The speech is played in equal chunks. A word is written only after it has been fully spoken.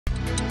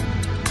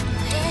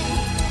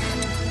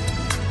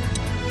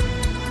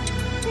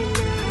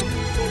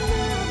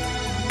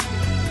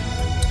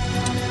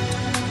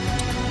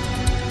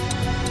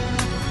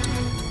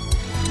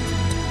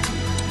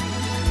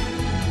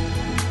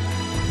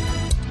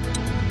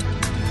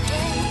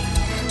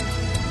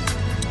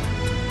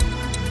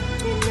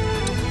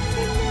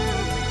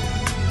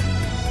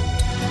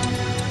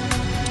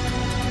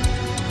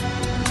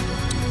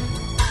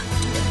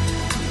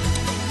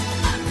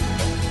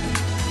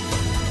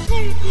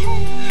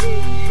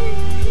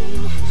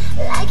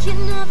like you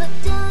never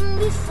done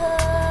before.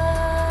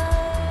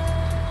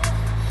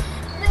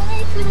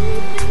 Make me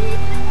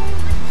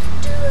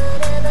do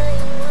whatever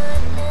you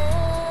want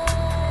now.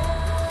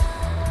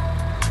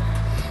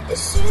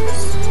 It's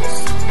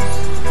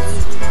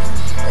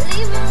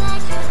leave me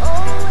like you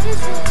always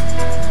do.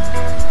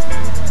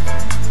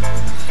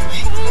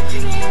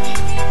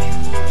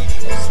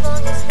 As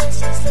long as this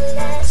is the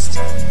last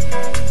time.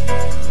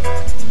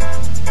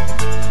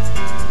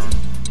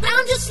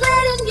 I'm just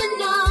letting you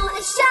know,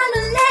 it's time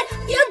to let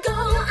you go.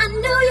 I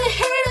know you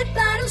hate it,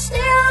 but I'm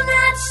still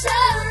not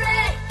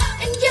sorry.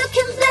 And you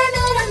can blame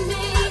it on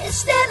me, it's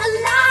still a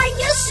lie,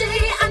 you see.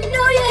 I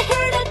know you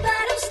hate it,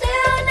 but I'm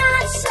still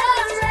not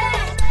sorry.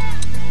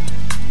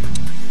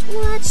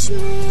 Watch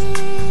me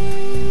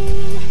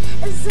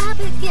as I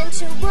begin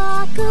to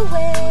walk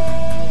away.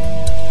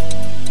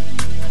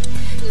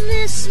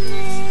 Miss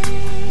me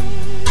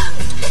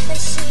and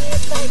see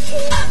if I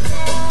can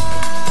now.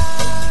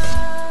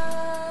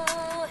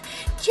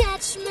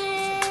 Catch me,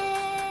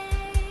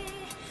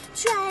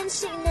 try and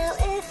see now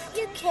if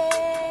you can.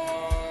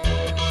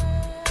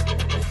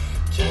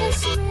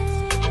 Kiss me,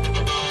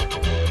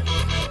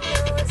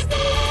 know it's the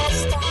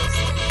last time.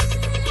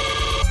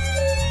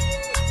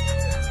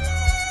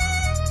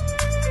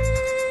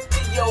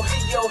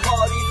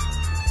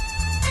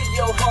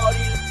 Yo,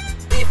 Hardy,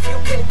 if you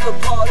came to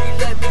party,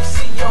 let me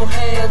see your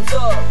hands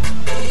up.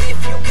 If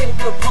you came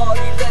to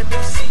party, let me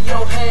see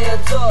your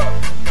hands up.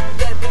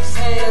 Let me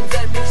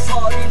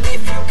party.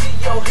 If you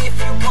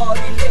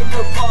party, came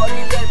to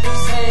party, let me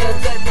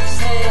hands.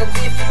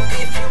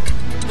 If you.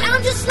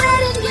 I'm just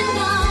letting you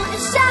know,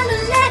 it's time to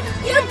let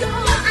you go.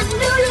 I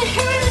know you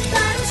hate it,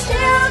 but I'm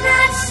still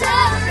not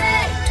sorry.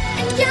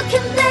 And you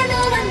can blame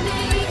it on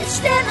me, it's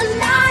still a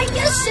lie,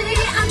 you see.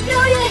 I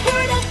know you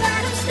hate it,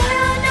 but I'm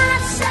still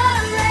not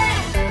sorry.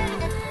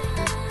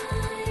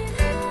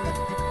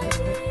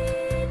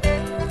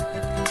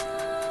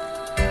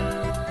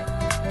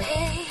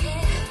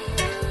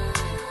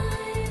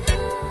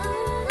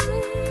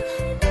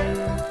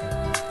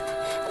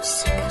 I'm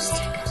sick.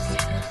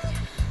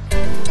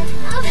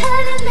 I've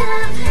had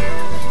enough,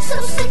 so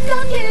sick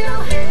of you.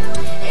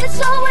 It's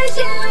always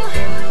you,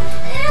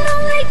 and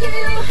only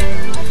you.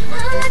 I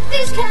let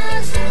these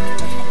cars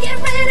get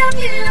rid of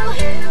you.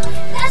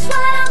 That's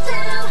what I'll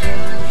do,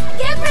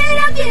 get rid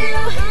of you.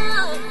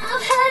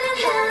 I've had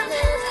enough,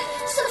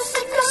 so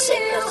sick of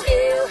you.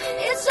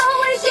 It's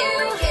always you,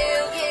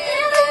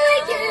 and only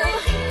you.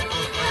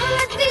 I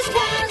let these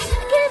cars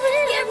get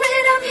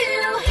rid of you.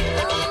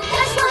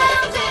 That's what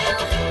I'll do,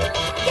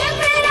 get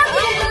rid of you.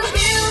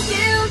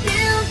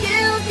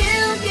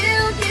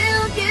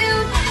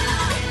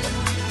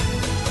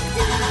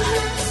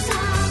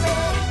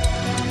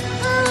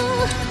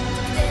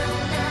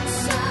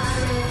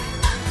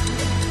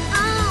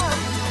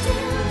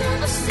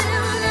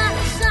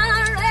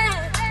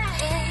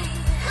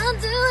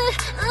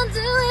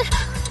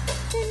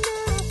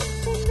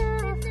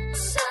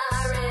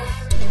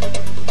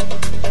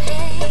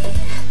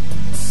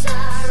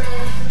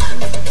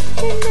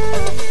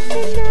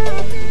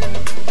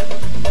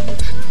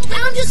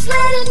 I'm just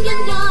letting you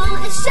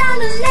know, it's time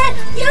to let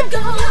you go.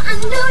 I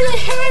know you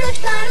hate it,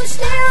 but I'm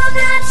still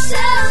not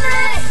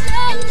sorry.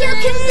 And you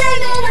can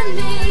blame it on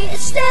me,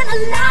 it's still a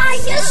lie,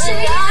 you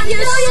see. I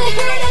know you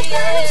hate it,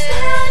 but I'm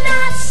still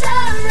not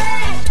sorry.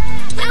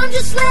 I'm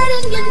just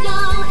letting you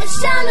know, it's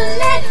time to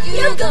let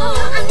you go. I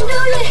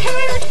know you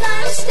hate it, but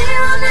I'm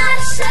still not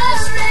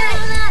sorry.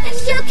 And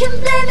you can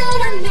blame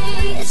it on me,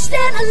 it's still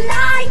a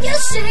lie, you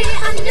see. I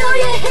know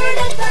you hate it.